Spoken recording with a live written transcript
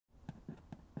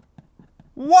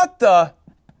What the?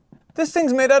 This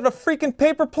thing's made out of a freaking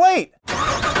paper plate.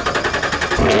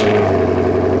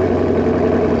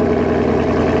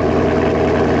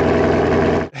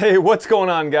 Hey, what's going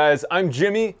on, guys? I'm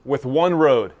Jimmy with One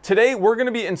Road. Today, we're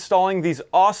gonna be installing these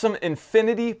awesome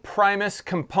Infinity Primus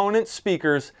component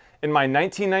speakers in my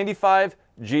 1995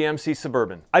 GMC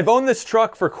Suburban. I've owned this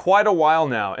truck for quite a while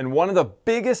now, and one of the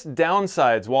biggest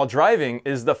downsides while driving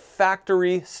is the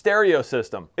factory stereo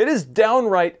system. It is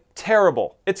downright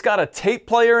terrible. It's got a tape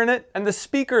player in it, and the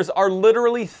speakers are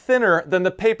literally thinner than the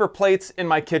paper plates in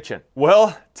my kitchen.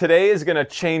 Well, today is gonna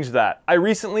change that. I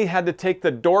recently had to take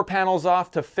the door panels off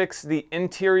to fix the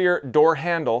interior door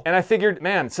handle, and I figured,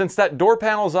 man, since that door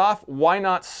panel's off, why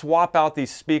not swap out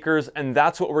these speakers? And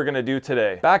that's what we're gonna do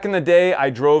today. Back in the day, I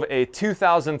drove a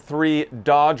 2003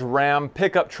 Dodge Ram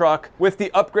pickup truck with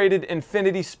the upgraded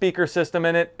Infinity speaker system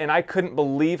in it, and I couldn't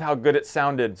believe how good it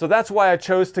sounded. So that's why I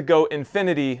chose to go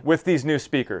Infinity with these new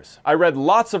speakers. I read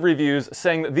lots of reviews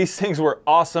saying that these things were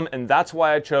awesome, and that's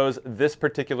why I chose this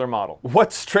particular model.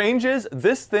 What's strange is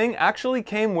this thing actually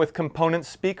came with component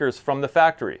speakers from the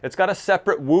factory. It's got a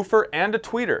separate woofer and a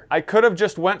tweeter. I could have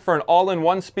just went for an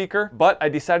all-in-one speaker, but I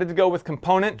decided to go with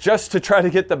component just to try to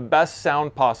get the best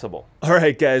sound possible. All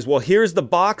right, guys, well, here's the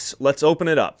box. Let's open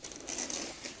it up.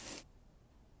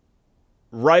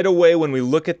 Right away, when we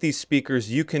look at these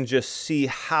speakers, you can just see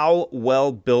how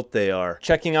well built they are.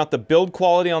 Checking out the build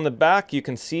quality on the back, you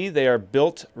can see they are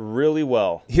built really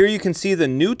well. Here you can see the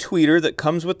new tweeter that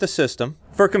comes with the system.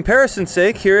 For comparison's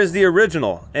sake, here is the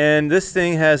original, and this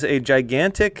thing has a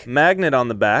gigantic magnet on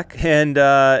the back, and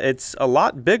it's a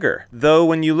lot bigger. Though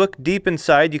when you look deep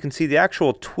inside, you can see the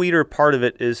actual tweeter part of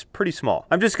it is pretty small.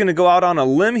 I'm just gonna go out on a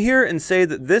limb here and say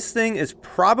that this thing is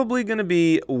probably gonna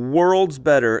be worlds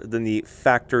better than the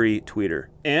factory tweeter.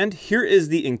 And here is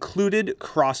the included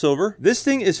crossover. This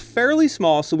thing is fairly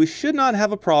small, so we should not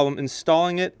have a problem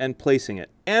installing it and placing it.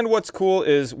 And what's cool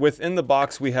is within the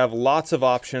box, we have lots of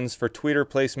options for tweeter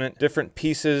placement, different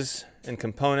pieces and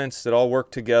components that all work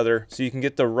together so you can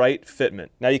get the right fitment.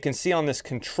 Now you can see on this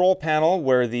control panel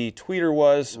where the tweeter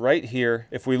was right here.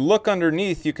 If we look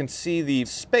underneath, you can see the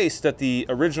space that the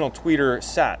original tweeter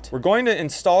sat. We're going to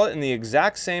install it in the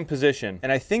exact same position,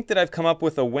 and I think that I've come up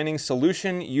with a winning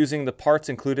solution using the parts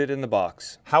included in the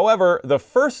box. However, the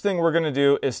first thing we're gonna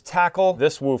do is tackle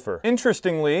this woofer.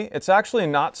 Interestingly, it's actually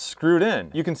not screwed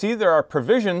in. You can see there are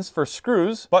provisions for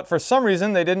screws, but for some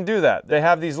reason they didn't do that. They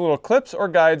have these little clips or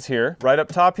guides here. Right up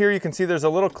top here, you can see there's a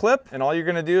little clip, and all you're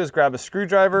gonna do is grab a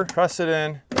screwdriver, press it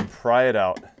in, and pry it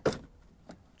out.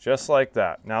 Just like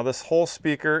that. Now this whole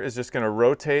speaker is just gonna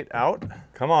rotate out.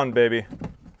 Come on, baby.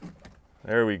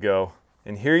 There we go.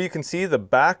 And here you can see the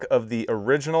back of the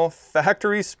original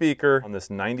factory speaker on this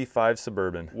 95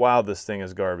 Suburban. Wow, this thing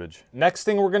is garbage. Next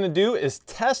thing we're gonna do is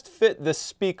test fit this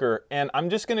speaker, and I'm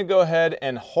just gonna go ahead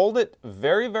and hold it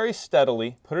very, very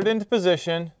steadily, put it into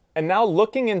position. And now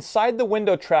looking inside the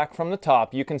window track from the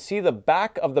top, you can see the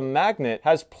back of the magnet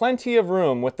has plenty of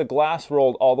room with the glass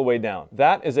rolled all the way down.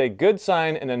 That is a good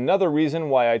sign and another reason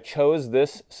why I chose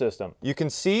this system. You can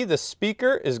see the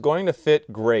speaker is going to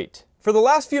fit great. For the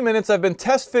last few minutes, I've been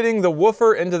test fitting the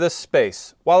woofer into this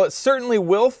space. While it certainly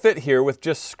will fit here with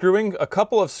just screwing a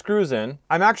couple of screws in,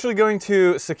 I'm actually going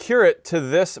to secure it to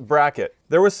this bracket.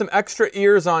 There was some extra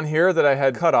ears on here that I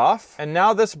had cut off, and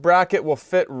now this bracket will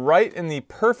fit right in the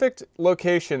perfect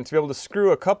location to be able to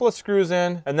screw a couple of screws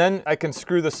in, and then I can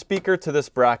screw the speaker to this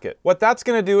bracket. What that's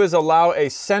gonna do is allow a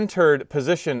centered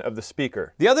position of the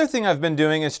speaker. The other thing I've been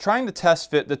doing is trying to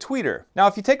test fit the tweeter. Now,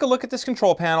 if you take a look at this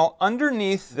control panel,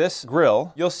 underneath this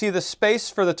grill, you'll see the space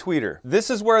for the tweeter. This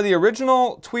is where the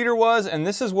original tweeter was, and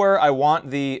this is where I want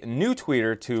the new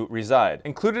tweeter to reside.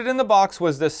 Included in the box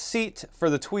was this seat for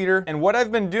the tweeter, and what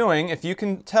I've been doing, if you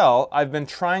can tell, I've been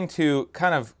trying to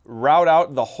kind of route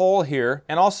out the hole here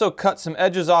and also cut some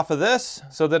edges off of this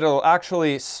so that it'll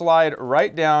actually slide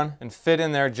right down and fit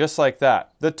in there just like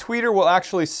that. The tweeter will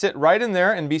actually sit right in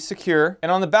there and be secure.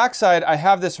 And on the back side, I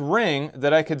have this ring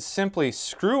that I could simply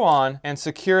screw on and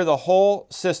secure the whole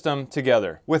system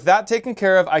together. With that taken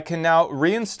care of, I can now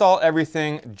reinstall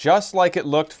everything just like it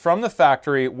looked from the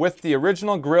factory with the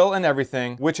original grill and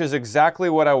everything, which is exactly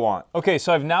what I want. Okay,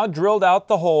 so I've now drilled out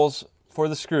the holes for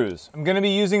the screws. I'm gonna be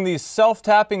using these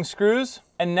self-tapping screws,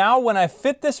 and now when I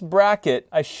fit this bracket,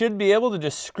 I should be able to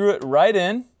just screw it right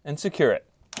in and secure it.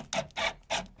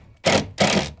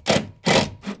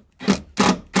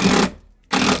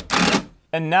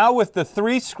 And now with the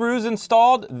 3 screws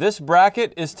installed, this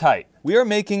bracket is tight. We are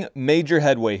making major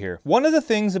headway here. One of the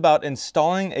things about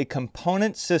installing a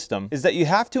component system is that you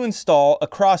have to install a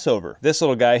crossover, this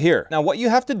little guy here. Now what you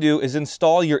have to do is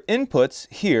install your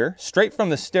inputs here, straight from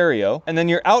the stereo, and then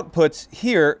your outputs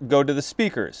here go to the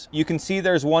speakers. You can see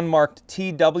there's one marked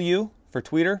TW for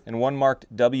tweeter and one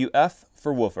marked WF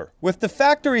for woofer. With the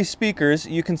factory speakers,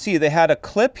 you can see they had a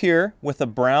clip here with a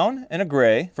brown and a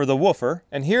gray for the woofer,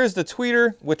 and here's the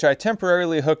tweeter, which I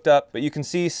temporarily hooked up, but you can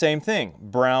see same thing,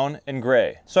 brown and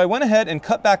gray. So I went ahead and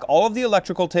cut back all of the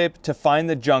electrical tape to find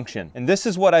the junction, and this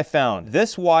is what I found.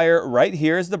 This wire right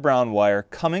here is the brown wire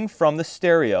coming from the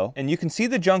stereo, and you can see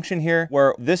the junction here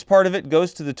where this part of it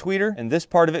goes to the tweeter and this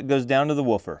part of it goes down to the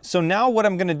woofer. So now what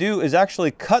I'm gonna do is actually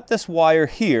cut this wire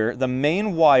here, the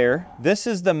main wire. This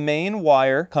is the main wire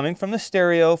coming from the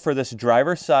stereo for this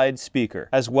driver side speaker,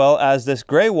 as well as this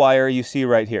gray wire you see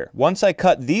right here. Once I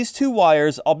cut these 2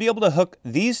 wires, I'll be able to hook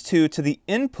these 2 to the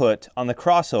input on the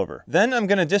crossover. Then I'm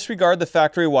going to disregard the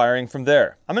factory wiring from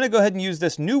there. I'm going to go ahead and use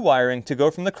this new wiring to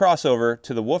go from the crossover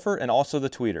to the woofer and also the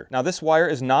tweeter. Now this wire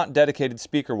is not dedicated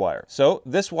speaker wire, so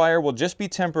this wire will just be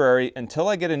temporary until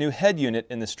I get a new head unit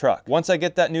in this truck. Once I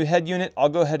get that new head unit, I'll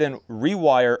go ahead and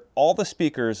rewire all the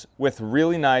speakers with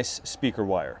really nice speaker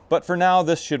wire. But for now,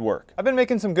 this should work. I've been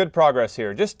making some good progress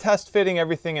here, just test fitting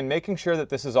everything and making sure that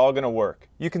this is all going to work.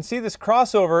 You can see this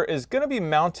crossover is going to be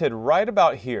mounted right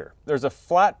about here. There's a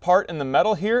flat part in the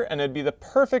metal here, and it'd be the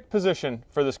perfect position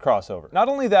for this crossover. Not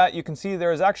only that, you can see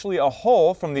there is actually a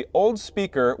hole from the old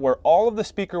speaker where all of the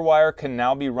speaker wire can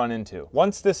now be run into.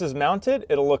 Once this is mounted,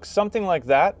 it'll look something like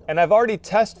that, and I've already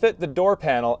test fit the door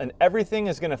panel, and everything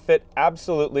is going to fit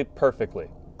absolutely perfectly.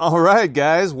 All right,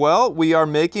 guys, well, we are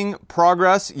making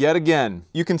progress yet again.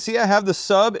 You can see I have the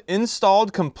sub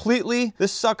installed completely.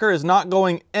 This sucker is not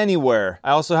going anywhere.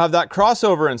 I also have that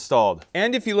crossover installed.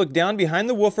 And if you look down behind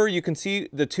the woofer, you can see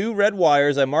the 2 red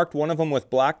wires. I marked one of them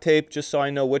with black tape just so I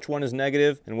know which one is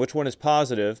negative and which one is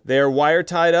positive. They are wire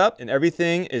tied up and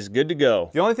everything is good to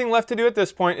go. The only thing left to do at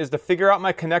this point is to figure out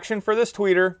my connection for this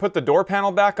tweeter, put the door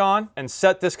panel back on, and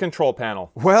set this control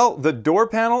panel. Well, the door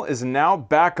panel is now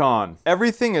back on.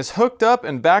 Everything is hooked up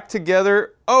and back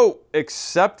together. Oh,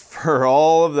 except for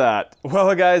all of that.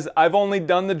 Well, guys, I've only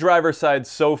done the driver's side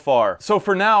so far. So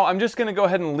for now, I'm just gonna go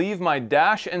ahead and leave my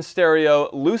dash and stereo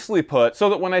loosely put so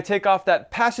that when I take off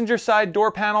that passenger side door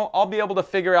panel, I'll be able to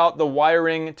figure out the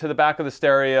wiring to the back of the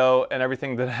stereo and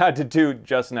everything that I had to do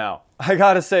just now. I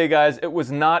gotta say, guys, it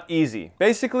was not easy.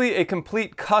 Basically a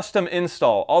complete custom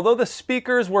install. Although the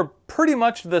speakers were pretty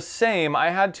much the same, I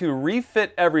had to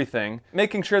refit everything,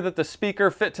 making sure that the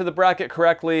speaker fit to the bracket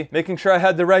correctly, making sure I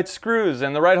had the right screws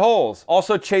and the right holes.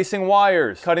 Also chasing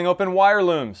wires, cutting open wire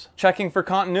looms, checking for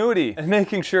continuity, and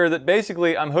making sure that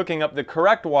basically I'm hooking up the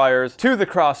correct wires to the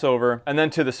crossover and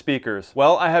then to the speakers.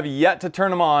 Well, I have yet to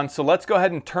turn them on, so let's go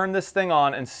ahead and turn this thing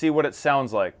on and see what it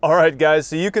sounds like. All right, guys,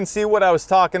 so you can see what I was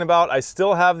talking about. I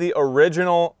still have the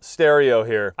original stereo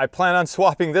here. I plan on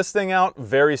swapping this thing out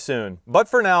very soon. But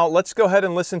for now, let's go ahead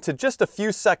and listen to just a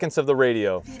few seconds of the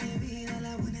radio.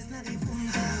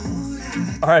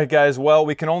 All right, guys, well,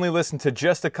 we can only listen to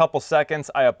just a couple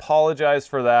seconds. I apologize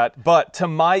for that. But to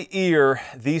my ear,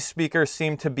 these speakers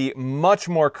seem to be much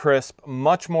more crisp,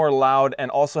 much more loud, and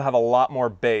also have a lot more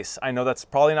bass. I know that's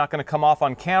probably not gonna come off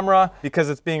on camera because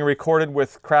it's being recorded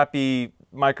with crappy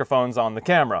microphones on the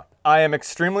camera. I am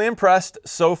extremely impressed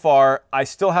so far. I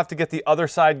still have to get the other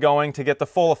side going to get the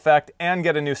full effect and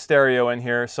get a new stereo in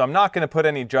here, so I'm not going to put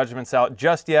any judgments out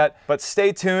just yet, but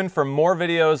stay tuned for more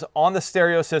videos on the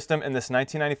stereo system in this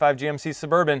 1995 GMC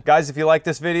Suburban. Guys, if you like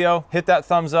this video, hit that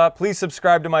thumbs up. Please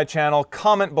subscribe to my channel,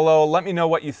 comment below, let me know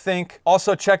what you think.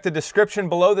 Also check the description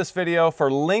below this video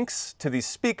for links to these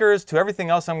speakers, to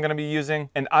everything else I'm going to be using,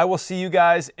 and I will see you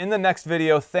guys in the next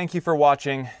video. Thank you for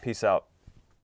watching. Peace out.